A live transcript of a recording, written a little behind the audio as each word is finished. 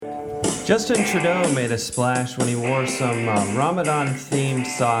Justin Trudeau made a splash when he wore some Ramadan-themed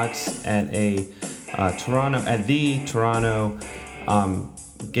socks at the Toronto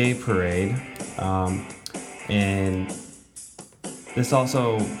gay parade, and this is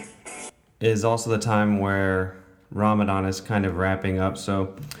also the time where Ramadan is kind of wrapping up.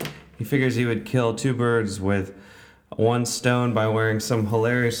 So he figures he would kill two birds with one stone by wearing some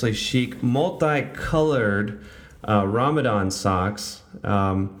hilariously chic, multicolored Ramadan socks.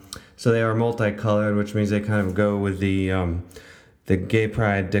 So they are multicolored, which means they kind of go with the gay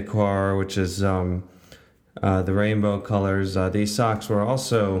pride decor, which is the rainbow colors. These socks were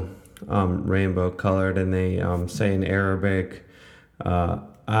also rainbow colored, and they say in Arabic,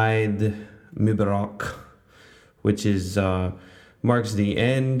 Eid Mubarak, which is marks the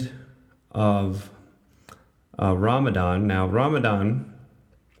end of Ramadan. Now, Ramadan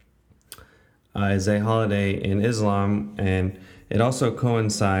is a holiday in Islam, and it also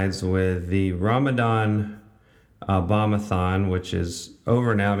coincides with the Ramadan Bombathon, which is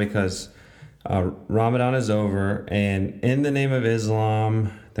over now because Ramadan is over. And in the name of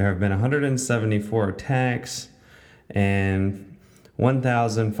Islam, there have been 174 attacks and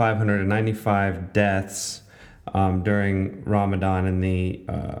 1,595 deaths during Ramadan in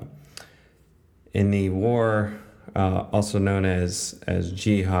the war, also known as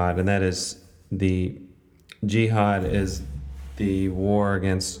jihad, and that is the jihad is the war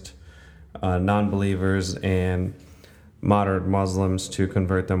against non-believers and moderate Muslims to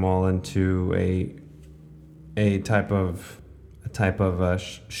convert them all into a type of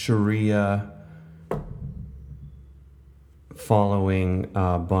Sharia following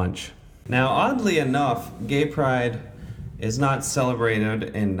bunch. Now, oddly enough, gay pride is not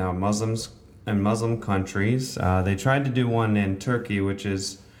celebrated in Muslim countries. They tried to do one in Turkey, which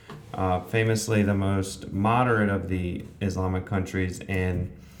is famously the most moderate of the Islamic countries,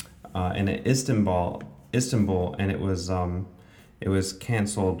 and in Istanbul, and it was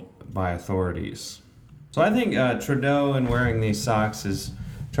canceled by authorities. So I think Trudeau, in wearing these socks, is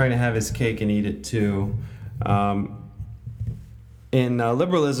trying to have his cake and eat it too. In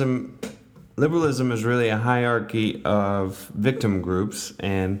liberalism is really a hierarchy of victim groups,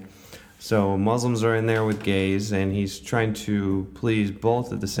 and so Muslims are in there with gays, and he's trying to please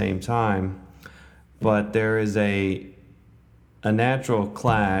both at the same time. But there is a natural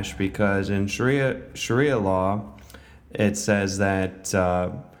clash because in Sharia law, it says that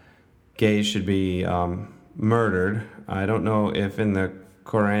gays should be murdered. I don't know if in the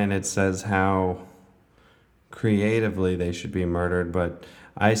Quran it says how creatively they should be murdered, but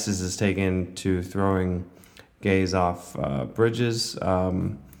ISIS is taken to throwing gays off bridges.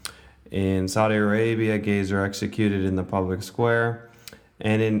 In Saudi Arabia, gays are executed in the public square,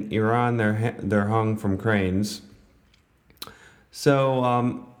 and in Iran, they're hung from cranes. So,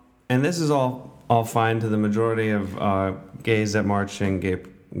 and this is all fine to the majority of gays that march in gay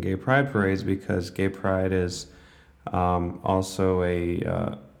pride parades, because gay pride is also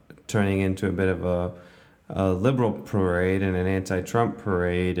turning into a bit of a liberal parade and an anti-Trump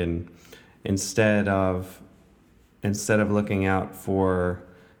parade, and instead of looking out for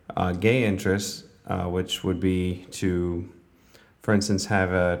gay interests, which would be to, for instance,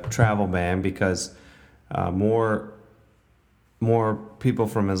 have a travel ban, because more people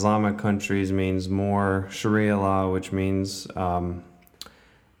from Islamic countries means more Sharia law, which means more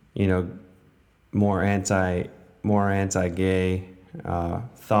anti-gay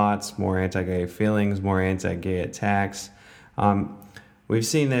thoughts, more anti-gay feelings, more anti-gay attacks. We've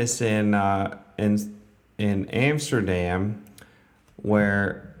seen this in Amsterdam,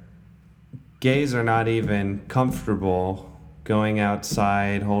 where gays are not even comfortable going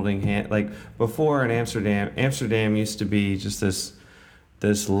outside holding hands. Like before in Amsterdam used to be just this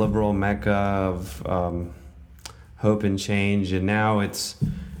liberal mecca of hope and change, and now it's,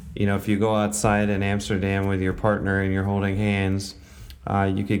 if you go outside in Amsterdam with your partner and you're holding hands,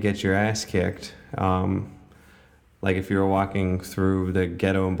 you could get your ass kicked. Like if you were walking through the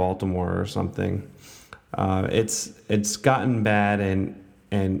ghetto in Baltimore or something. It's gotten bad, and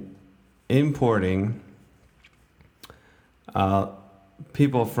importing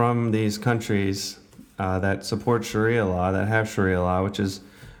people from these countries that support Sharia law, that have Sharia law, which is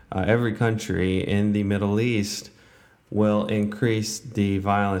every country in the Middle East, will increase the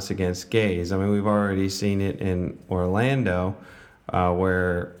violence against gays. I mean, we've already seen it in Orlando,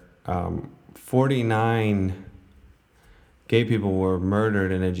 where 49 gay people were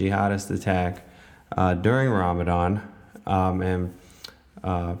murdered in a jihadist attack during Ramadan, and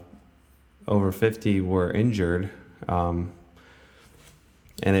over 50 were injured,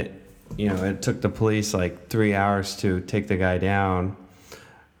 and it took the police like 3 hours to take the guy down.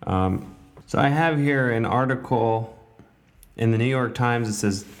 So I have here an article in the New York Times. It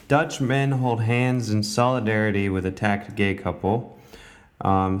says, Dutch men hold hands in solidarity with attacked gay couple.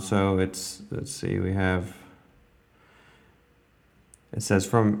 So let's see, it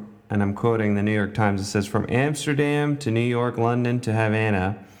says and I'm quoting the New York Times, it says, from Amsterdam to New York, London to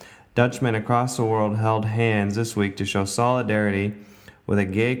Havana, Dutchmen across the world held hands this week to show solidarity with a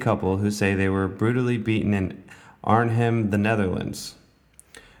gay couple who say they were brutally beaten in Arnhem, the Netherlands.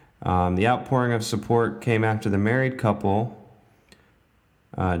 The outpouring of support came after the married couple,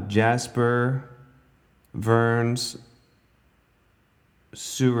 Jasper Verns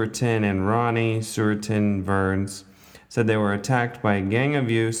Soerten and Ronnie Soerten Verns, said they were attacked by a gang of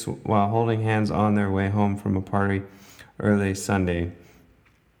youths while holding hands on their way home from a party early Sunday.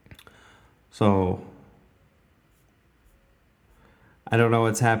 So, I don't know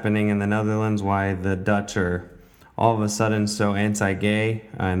what's happening in the Netherlands, why the Dutch are all of a sudden so anti-gay,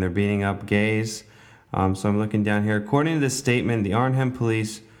 and they're beating up gays. So I'm looking down here. According to this statement, the Arnhem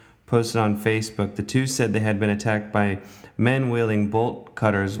police posted on Facebook, the two said they had been attacked by men wielding bolt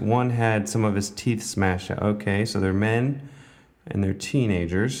cutters. One had some of his teeth smashed out. Okay, so they're men and they're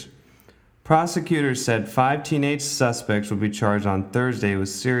teenagers. Prosecutors said 5 teenage suspects would be charged on Thursday with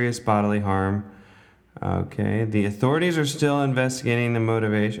serious bodily harm. Okay, the authorities are still investigating the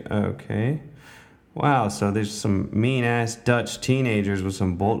motivation. Okay. Wow, so there's some mean-ass Dutch teenagers with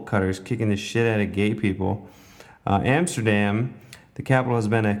some bolt cutters kicking the shit out of gay people. Amsterdam, the capital, has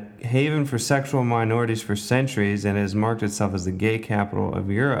been a haven for sexual minorities for centuries and has marked itself as the gay capital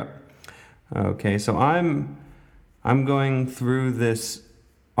of Europe. Okay, so I'm going through this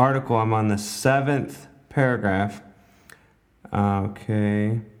article. I'm on the 7th paragraph.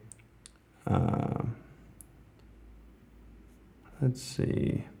 Okay. Let's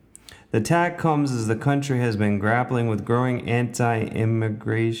see. The attack comes as the country has been grappling with growing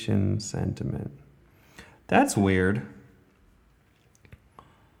anti-immigration sentiment. That's weird.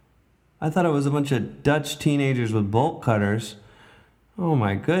 I thought it was a bunch of Dutch teenagers with bolt cutters. Oh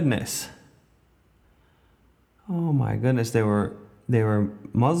my goodness. Oh my goodness. They were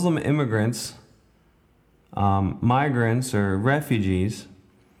Muslim immigrants, migrants or refugees.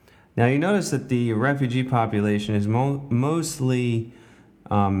 Now you notice that the refugee population is mostly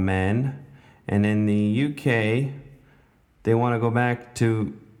men, and in the UK, they want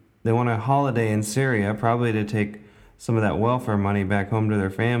a holiday in Syria, probably to take some of that welfare money back home to their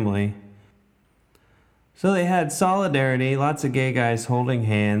family. So they had solidarity, lots of gay guys holding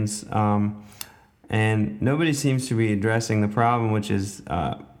hands, and nobody seems to be addressing the problem, which is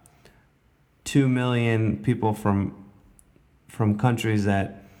 2 million people from countries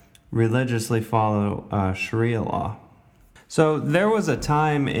that religiously follow Sharia law. So there was a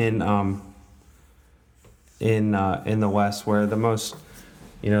time in the West where the most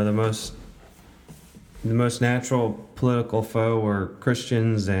natural political foe were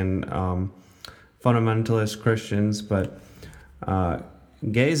Christians and fundamentalist Christians, but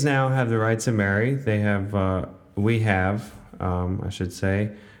gays now have the right to marry. The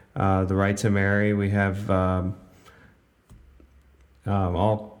right to marry. We have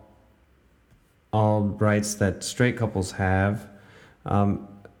all rights that straight couples have.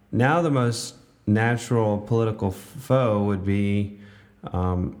 Now the most natural political foe would be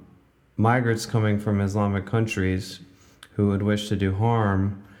migrants coming from Islamic countries who would wish to do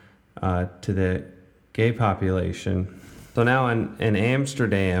harm to the gay population. So now in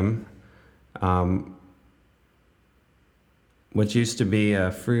Amsterdam, which used to be a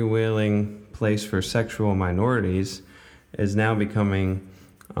freewheeling place for sexual minorities, is now becoming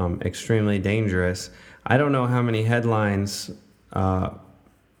extremely dangerous. I don't know how many headlines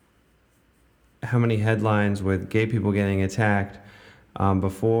with gay people getting attacked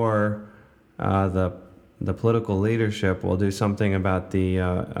before the political leadership will do something about the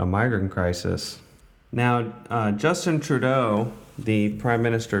migrant crisis. Now, Justin Trudeau, the Prime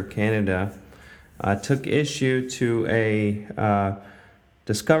Minister of Canada, took issue to a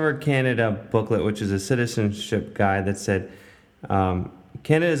Discover Canada booklet, which is a citizenship guide that said,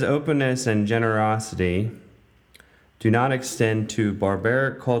 Canada's openness and generosity do not extend to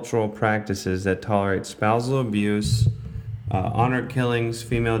barbaric cultural practices that tolerate spousal abuse, honor killings,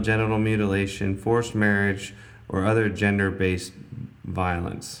 female genital mutilation, forced marriage, or other gender-based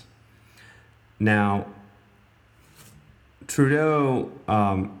violence. Now, Trudeau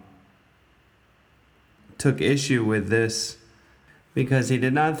took issue with this because he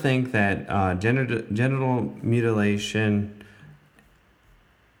did not think that genital mutilation,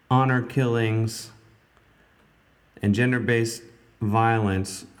 honor killings, and gender-based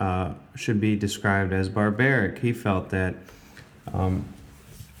violence should be described as barbaric. He felt that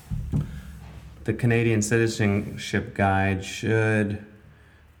the Canadian Citizenship Guide should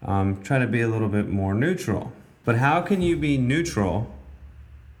try to be a little bit more neutral. But how can you be neutral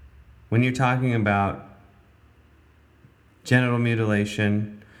when you're talking about genital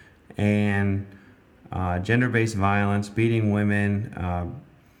mutilation and gender-based violence, beating women?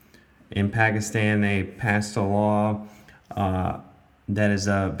 In Pakistan, they passed a law that is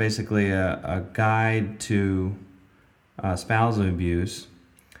basically a guide to spousal abuse.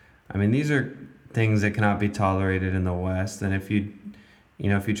 I mean, these are things that cannot be tolerated in the West. And if you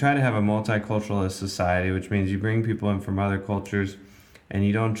try to have a multiculturalist society, which means you bring people in from other cultures and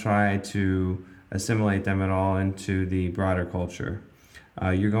you don't try to assimilate them at all into the broader culture,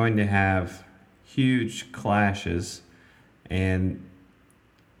 you're going to have huge clashes, and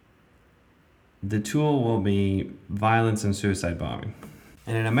the tool will be violence and suicide bombing.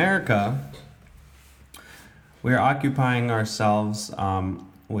 And in America, we're occupying ourselves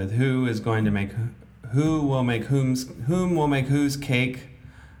with whom will make whose cake.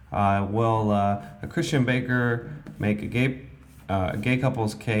 Will a Christian baker make a gay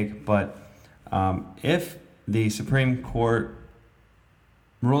couple's cake? But if the Supreme Court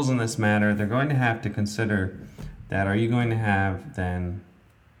rules in this matter, they're going to have to consider that. Are you going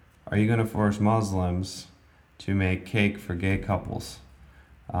to force Muslims to make cake for gay couples,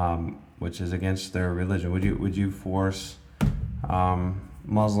 which is against their religion? Would you force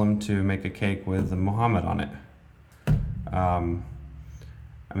Muslim to make a cake with Muhammad on it? I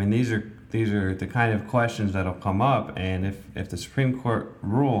mean, these are the kind of questions that'll come up, and if the Supreme Court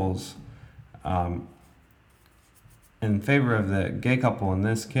rules in favor of the gay couple in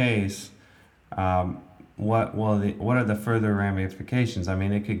this case, what are the further ramifications? I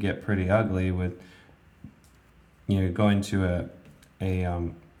mean, it could get pretty ugly with going to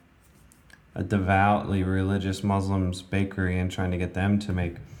a devoutly religious Muslim's bakery and trying to get them to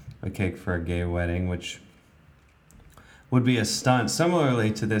make a cake for a gay wedding, which would be a stunt,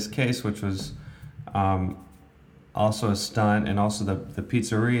 similarly to this case, which was also a stunt, and also the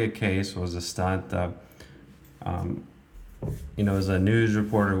pizzeria case was a stunt. As a news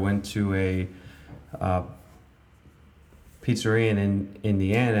reporter went to a pizzeria in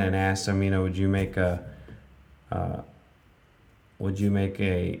Indiana and asked them, would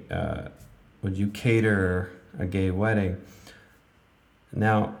you cater a gay wedding?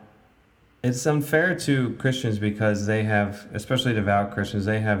 Now, it's unfair to Christians because they have, especially devout Christians,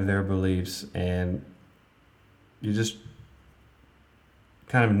 they have their beliefs, and you're just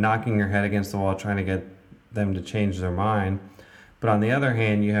kind of knocking your head against the wall trying to get them to change their mind. But on the other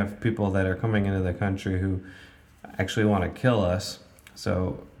hand, you have people that are coming into the country who actually want to kill us.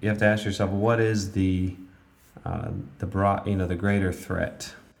 So you have to ask yourself, what is the greater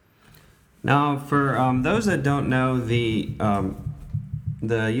threat? Now, for those that don't know, the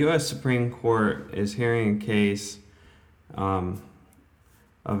U.S. Supreme Court is hearing a case of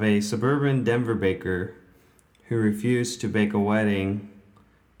a suburban Denver baker who refused to bake a wedding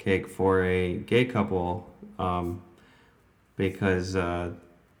cake for a gay couple because the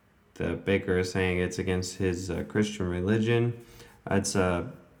baker is saying it's against his Christian religion. It's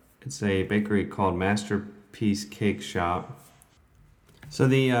a bakery called Masterpiece Cake Shop. So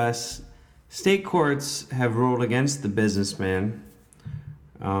the state courts have ruled against the businessman,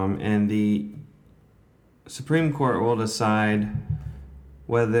 and the Supreme Court will decide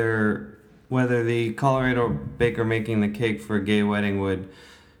whether the Colorado baker making the cake for a gay wedding would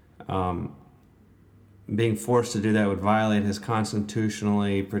being forced to do that would violate his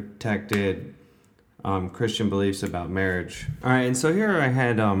constitutionally protected Christian beliefs about marriage. All right, and so here I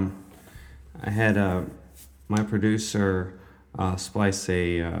had my producer splice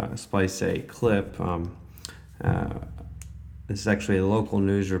a clip. This is actually a local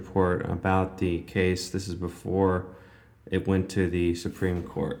news report about the case. This is before it went to the Supreme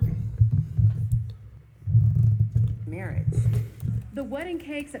Court. Marriage. The wedding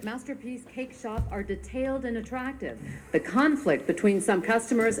cakes at Masterpiece Cake Shop are detailed and attractive. The conflict between some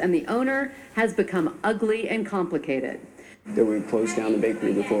customers and the owner has become ugly and complicated. That we would close down the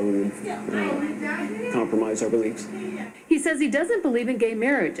bakery before we would compromise our beliefs. He says he doesn't believe in gay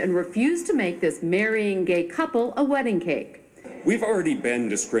marriage and refused to make this marrying gay couple a wedding cake. We've already been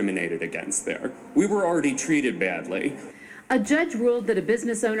discriminated against there. We were already treated badly. A judge ruled that a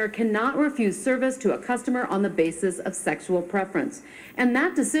business owner cannot refuse service to a customer on the basis of sexual preference. And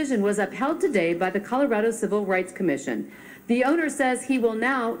that decision was upheld today by the Colorado Civil Rights Commission. The owner says he will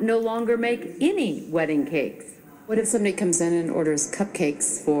now no longer make any wedding cakes. What if somebody comes in and orders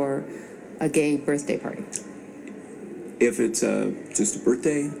cupcakes for a gay birthday party? If it's just a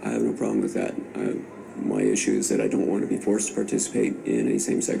birthday, I have no problem with that. My issue is that I don't want to be forced to participate in a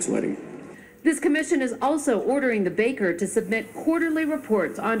same-sex wedding. This commission is also ordering the baker to submit quarterly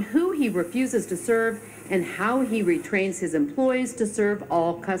reports on who he refuses to serve and how he retrains his employees to serve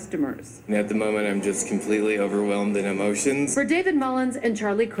all customers. At the moment, I'm just completely overwhelmed in emotions. For David Mullins and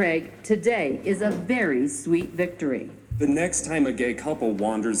Charlie Craig, today is a very sweet victory. The next time a gay couple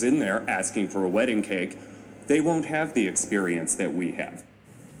wanders in there asking for a wedding cake, they won't have the experience that we have.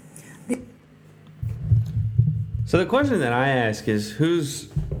 So the question that I ask is, who is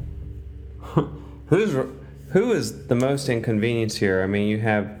the most inconvenienced here? I mean, you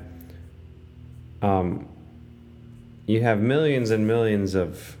have millions and millions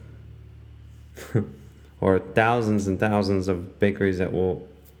of, or thousands and thousands of bakeries that will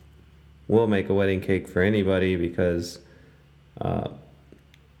make a wedding cake for anybody because they're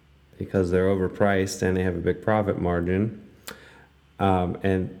overpriced and they have a big profit margin.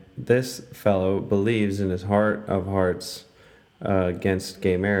 And this fellow believes in his heart of hearts against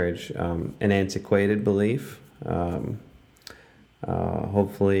gay marriage, an antiquated belief,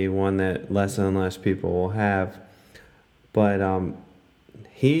 hopefully one that less and less people will have. But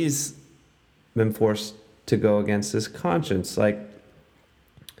he's been forced to go against his conscience. Like,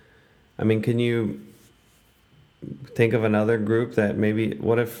 I mean, can you think of another group that maybe,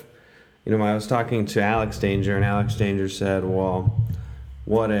 what if, I was talking to Alex Danger, and Alex Danger said, well,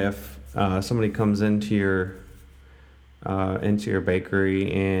 what if somebody comes into your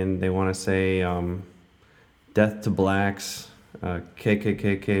bakery and they want to say death to blacks,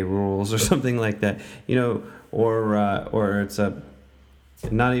 KKK rules, or something like that, or it's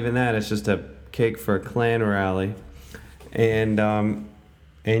not even that, it's just a cake for a Klan rally, and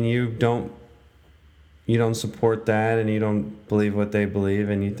you don't support that, and you don't believe what they believe,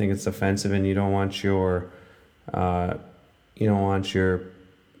 and you think it's offensive, and you don't want to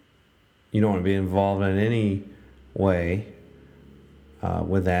be involved in any way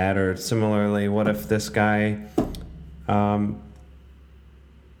with that. Or similarly, what if this guy had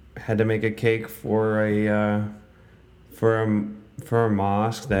to make a cake for a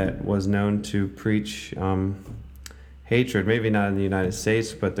mosque that was known to preach hatred? Maybe not in the United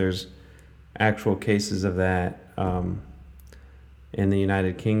States, but there's actual cases of that in the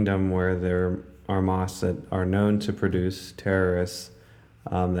United Kingdom, where there are mosques that are known to produce terrorists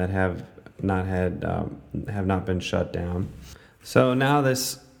that have not been shut down. So now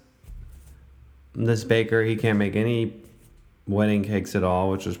this baker, he can't make any wedding cakes at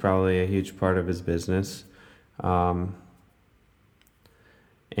all, which was probably a huge part of his business, and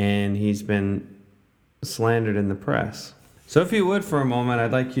he's been slandered in the press. So if you would, for a moment,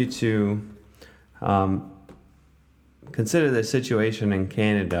 I'd like you to consider the situation in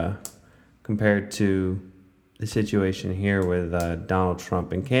Canada compared to the situation here with Donald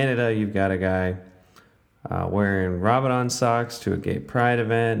Trump. In Canada, you've got a guy wearing Ramadan socks to a gay pride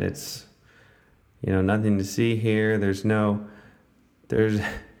event. It's nothing to see here. There's no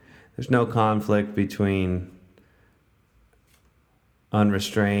conflict between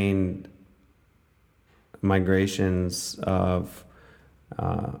unrestrained migrations of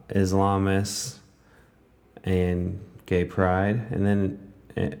Islamists and gay pride. And then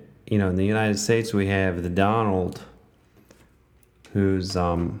in the United States, we have the Donald who's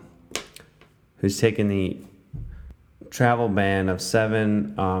taken the travel ban of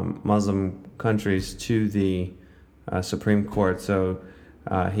 7 Muslim countries to the Supreme Court. So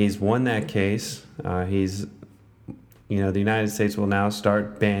he's won that case. The United States will now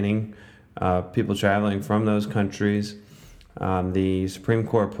start banning people traveling from those countries. The Supreme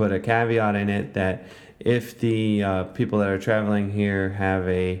Court put a caveat in it that if the people that are traveling here have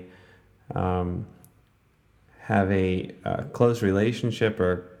a close relationship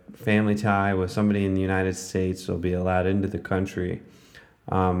or family tie with somebody in the United States, they'll be allowed into the country.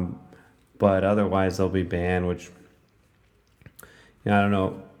 But otherwise, they'll be banned, which, I don't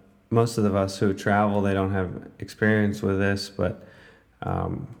know. Most of us who travel, they don't have experience with this, but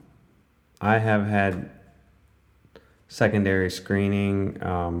I have had secondary screening.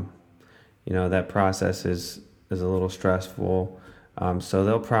 That process is a little stressful. So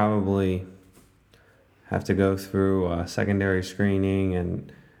they'll probably have to go through secondary screening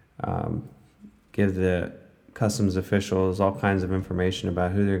and give the customs officials all kinds of information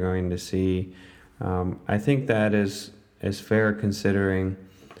about who they're going to see. I think that is fair, considering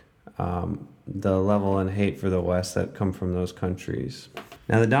the level and hate for the West that come from those countries.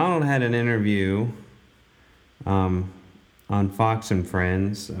 Now, the Donald had an interview on Fox and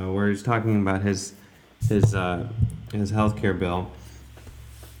Friends where he's talking about his healthcare bill,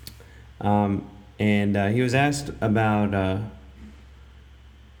 and he was asked about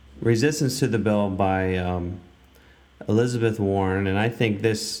resistance to the bill by Elizabeth Warren, and I think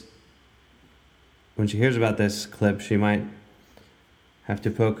this when she hears about this clip, she might have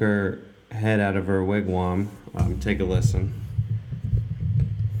to poke her head out of her wigwam. Take a listen.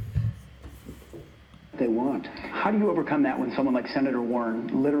 They want. How do you overcome that when someone like Senator Warren,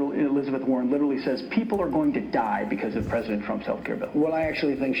 Elizabeth Warren, literally says people are going to die because of President Trump's health care bill? Well, I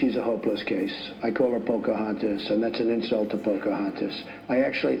actually think she's a hopeless case. I call her Pocahontas, and that's an insult to Pocahontas. I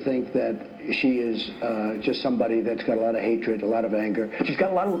actually think that she is just somebody that's got a lot of hatred, a lot of anger. She's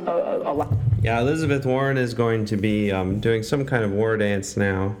got a lot. Yeah, Elizabeth Warren is going to be doing some kind of war dance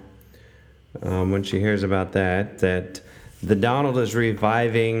now when she hears about that the Donald is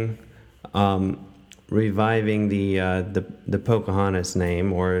reviving the Pocahontas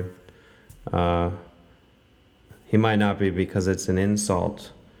name, or he might not be, because it's an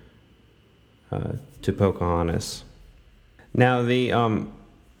insult to Pocahontas. Now the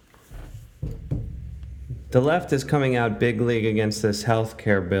left is coming out big league against this health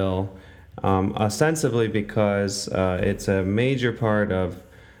care bill, ostensibly because it's a major part of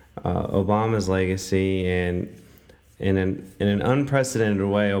Obama's legacy, and in an unprecedented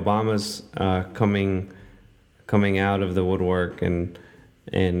way, Obama's coming out of the woodwork and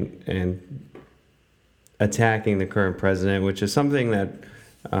attacking the current president, which is something that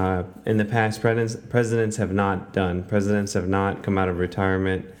in the past presidents have not done. Presidents have not come out of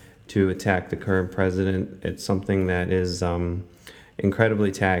retirement to attack the current president. It's something that is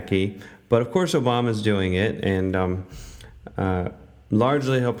incredibly tacky. But of course, Obama's doing it, and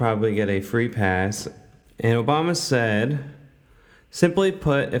largely he'll probably get a free pass. And Obama said, simply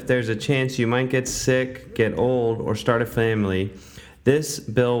put, if there's a chance you might get sick, get old, or start a family, this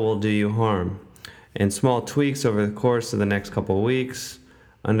bill will do you harm. And small tweaks over the course of the next couple of weeks,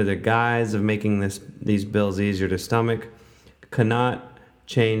 under the guise of making these bills easier to stomach, cannot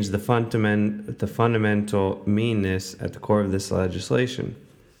change the fundamental meanness at the core of this legislation.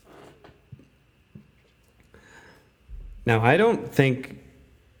 Now, I don't think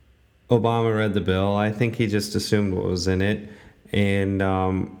Obama read the bill. I think he just assumed what was in it and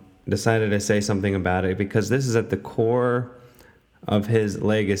decided to say something about it, because this is at the core of his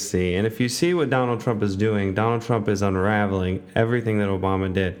legacy. And if you see what Donald Trump is doing, Donald Trump is unraveling everything that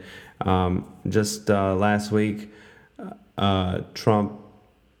Obama did. Just last week, Trump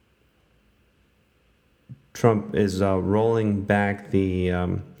is rolling back the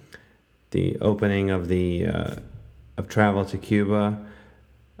opening of travel to Cuba,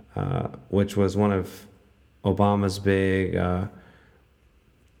 which was one of Obama's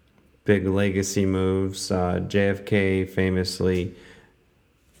big legacy moves. JFK famously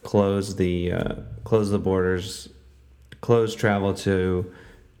closed the borders, closed travel to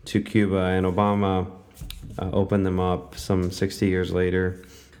Cuba, and Obama opened them up some 60 years later.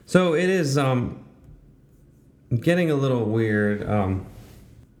 So it is getting a little weird.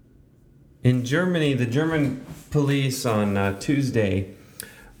 In Germany, the German police on Tuesday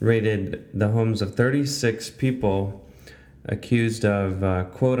raided the homes of 36 people accused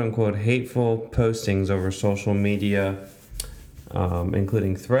of quote-unquote hateful postings over social media,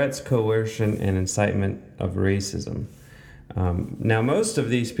 including threats, coercion, and incitement of racism. Now, most of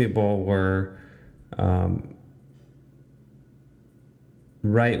these people were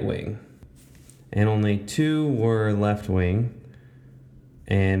right-wing, and only 2 were left-wing.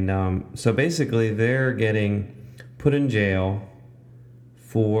 And so basically they're getting put in jail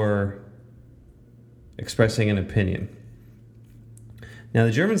for expressing an opinion. Now,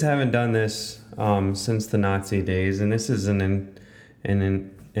 the Germans haven't done this since the Nazi days, and this is an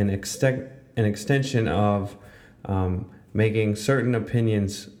extension of making certain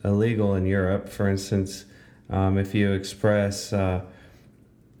opinions illegal in Europe. For instance, if you express a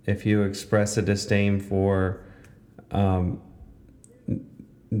disdain for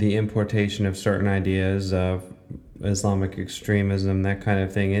the importation of certain ideas of Islamic extremism, that kind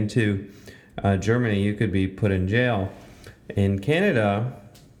of thing, into Germany, you could be put in jail. In Canada,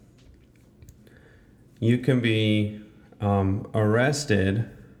 you can be arrested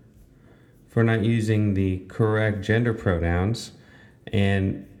for not using the correct gender pronouns,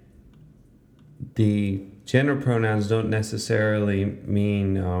 and the gender pronouns don't necessarily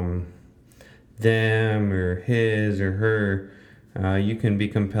mean them or his or her. You can be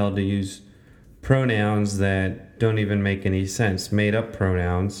compelled to use pronouns that don't even make any sense, made up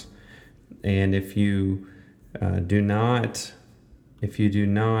pronouns. And if you do not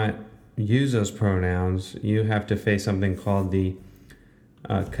use those pronouns, you have to face something called the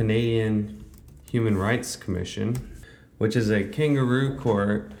Canadian Human Rights Commission, which is a kangaroo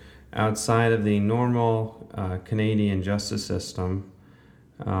court outside of the normal Canadian justice system.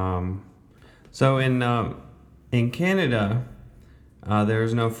 So in Canada, There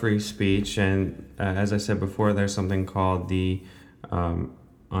is no free speech, and as I said before, there's something called the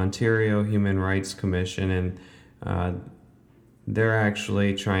Ontario Human Rights Commission, and they're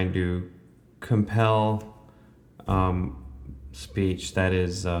actually trying to compel speech, that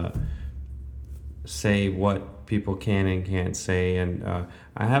is, say what people can and can't say. And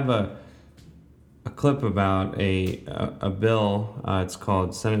I have a clip about a bill. It's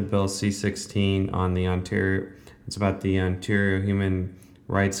called Senate Bill C-16 on the Ontario. It's about the Ontario Human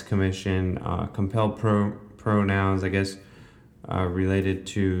Rights Commission, compelled pronouns, I guess, related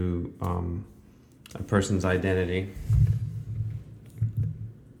to a person's identity.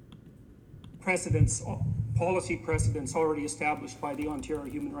 Policy precedents already established by the Ontario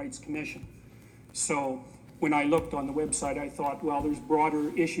Human Rights Commission. So when I looked on the website, I thought, well, there's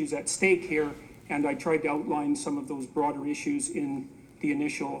broader issues at stake here, and I tried to outline some of those broader issues in the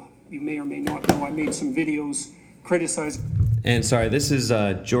initial. You may or may not know, I made some videos criticizing. And sorry, this is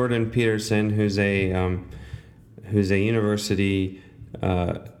Jordan Peterson, who's a university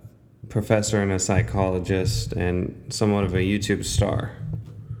professor and a psychologist and somewhat of a YouTube star.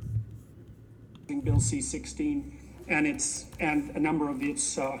 Bill C-16 and a number of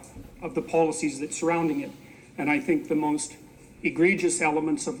its of the policies that surrounding it, and I think the most egregious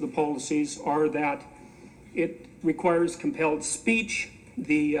elements of the policies are that it requires compelled speech.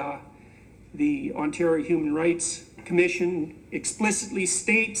 The Ontario Human Rights Commission explicitly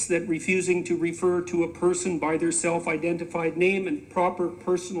states that refusing to refer to a person by their self-identified name and proper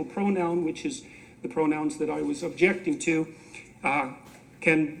personal pronoun, which is the pronouns that I was objecting to,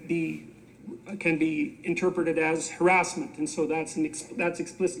 can be interpreted as harassment, and so that's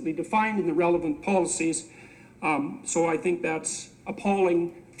explicitly defined in the relevant policies. So I think that's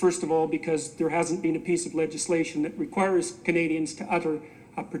appalling, first of all, because there hasn't been a piece of legislation that requires Canadians to utter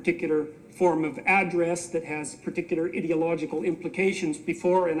a particular form of address that has particular ideological implications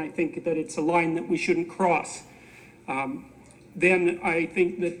before, and I think that it's a line that we shouldn't cross. Then I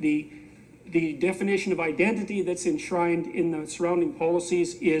think that the definition of identity that's enshrined in the surrounding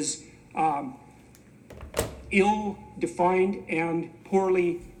policies is ill-defined and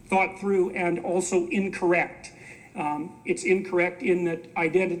poorly thought through, and also incorrect. It's incorrect in that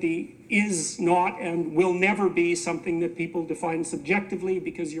identity is not and will never be something that people define subjectively,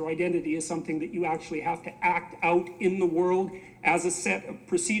 because your identity is something that you actually have to act out in the world as a set of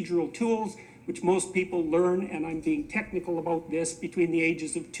procedural tools, which most people learn, and I'm being technical about this, between the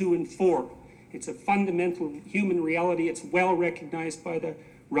ages of 2 and 4. It's a fundamental human reality. It's well recognized by the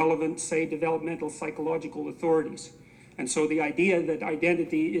relevant, say, developmental psychological authorities. And so the idea that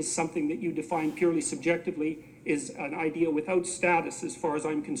identity is something that you define purely subjectively is an idea without status as far as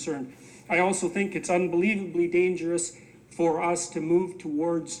I'm concerned. I also think it's unbelievably dangerous for us to move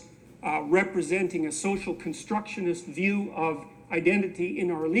towards representing a social constructionist view of identity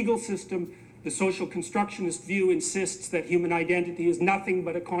in our legal system. The social constructionist view insists that human identity is nothing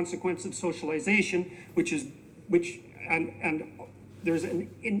but a consequence of socialization, and there's an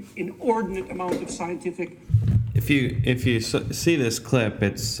inordinate amount of scientific. If you see this clip,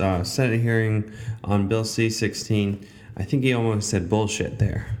 it's Senate hearing on Bill C-16. I think he almost said bullshit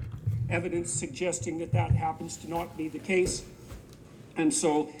there. Evidence suggesting that happens to not be the case. And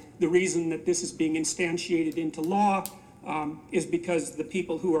so the reason that this is being instantiated into law is because the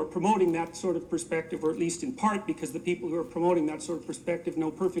people who are promoting that sort of perspective, or at least in part because the people who are promoting that sort of perspective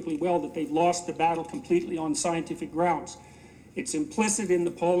know perfectly well that they've lost the battle completely on scientific grounds. It's implicit in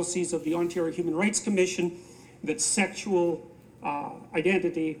the policies of the Ontario Human Rights Commission that sexual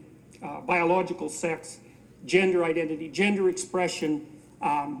identity, biological sex, gender identity, gender expression,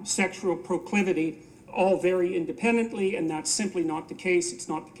 sexual proclivity all vary independently, and that's simply not the case. It's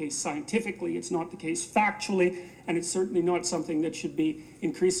not the case scientifically, it's not the case factually, and it's certainly not something that should be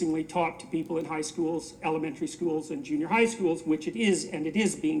increasingly taught to people in high schools, elementary schools, and junior high schools, which it is, and it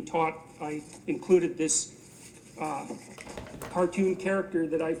is being taught. I included this cartoon character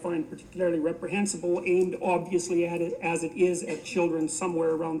that I find particularly reprehensible, aimed obviously at it as it is at children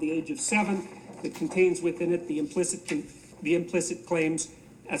somewhere around the age of 7, that contains within it the implicit claims,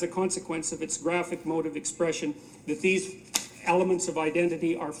 as a consequence of its graphic mode of expression, that these elements of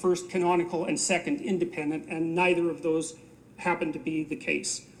identity are first canonical and second independent, and neither of those happen to be the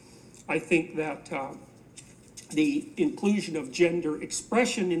case. I think that the inclusion of gender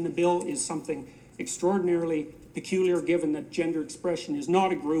expression in the bill is something extraordinarily peculiar, given that gender expression is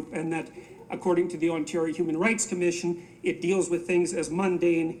not a group, and that, according to the Ontario Human Rights Commission, it deals with things as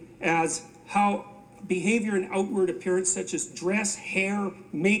mundane as how behavior and outward appearance, such as dress, hair,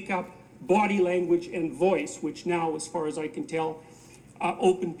 makeup, body language, and voice, which now, as far as I can tell,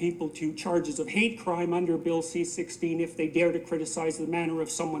 open people to charges of hate crime under Bill C-16 if they dare to criticize the manner of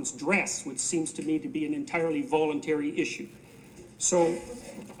someone's dress, which seems to me to be an entirely voluntary issue. So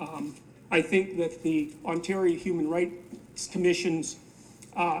I think that the Ontario Human Rights Commission's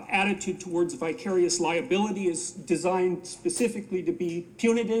attitude towards vicarious liability is designed specifically to be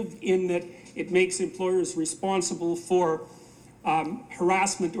punitive in that it makes employers responsible for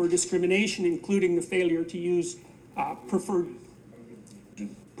harassment or discrimination, including the failure to use preferred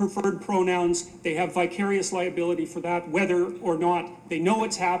pronouns. They have vicarious liability for that, whether or not they know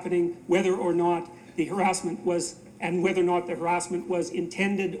it's happening, whether or not the harassment was, and whether or not the harassment was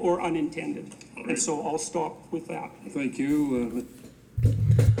intended or unintended. And so I'll stop with that. Thank you.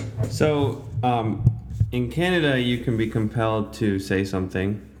 So, in Canada, you can be compelled to say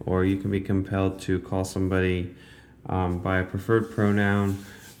something, or you can be compelled to call somebody by a preferred pronoun,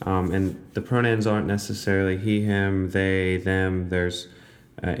 and the pronouns aren't necessarily he, him, they, them. There's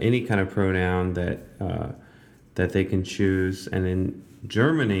any kind of pronoun that they can choose. And in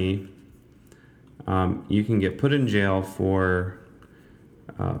Germany, you can get put in jail for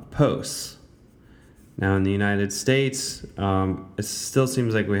posts. Now, in the United States, it still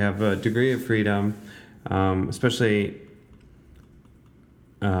seems like we have a degree of freedom, especially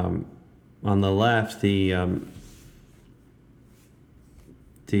on the left.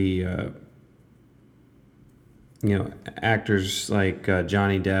 Actors like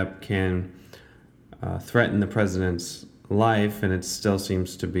Johnny Depp can threaten the president's life, and it still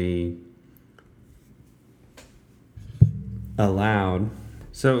seems to be allowed.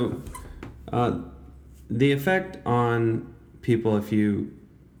 So the effect on people, if you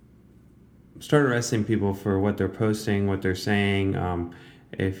start arresting people for what they're posting, what they're saying,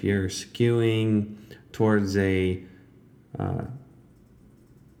 if you're skewing towards a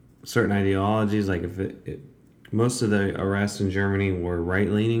certain ideologies, like if most of the arrests in Germany were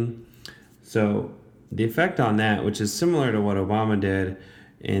right-leaning. So the effect on that, which is similar to what Obama did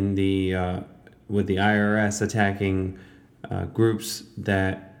in with the IRS attacking groups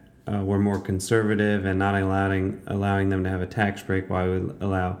that were more conservative and not allowing them to have a tax break, while we would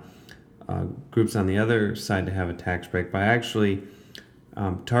allow groups on the other side to have a tax break, by actually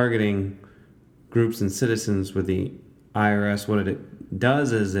targeting groups and citizens with the IRS. What it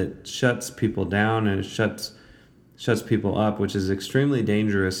does is it shuts people down, and it shuts people up, which is extremely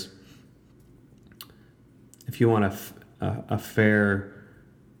dangerous if you want a fair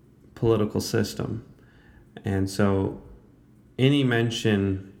political system. And so any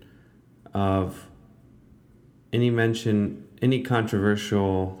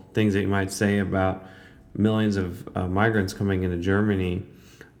controversial things that you might say about millions of migrants coming into Germany,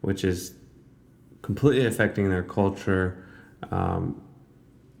 which is completely affecting their culture,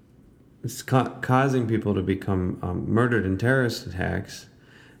 it's causing people to become murdered in terrorist attacks.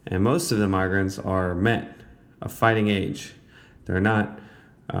 And most of the migrants are men of fighting age. They're not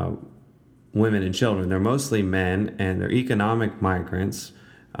women and children. They're mostly men, and they're economic migrants.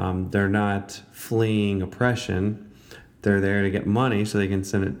 They're not fleeing oppression. They're there to get money so they can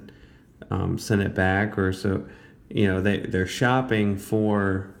send it back, or so they're shopping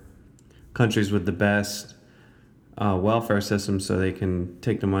for countries with the best welfare system so they can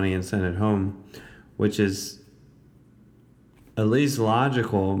take the money and send it home, which is at least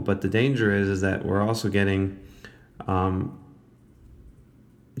logical. But the danger is that we're also getting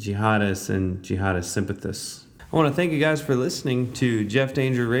jihadists and jihadist sympathists. I want to thank you guys for listening to Jeff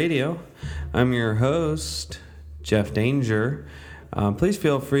Danger Radio. I'm your host, Jeff Danger. Please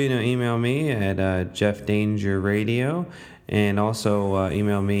feel free to email me at jeffdangerradio, and also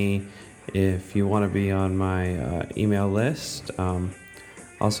email me if you want to be on my email list.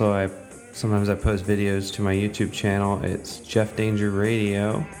 Also, sometimes I post videos to my YouTube channel. It's Jeff Danger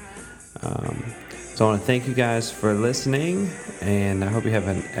Radio. So I want to thank you guys for listening, and I hope you have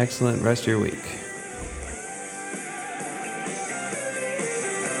an excellent rest of your week.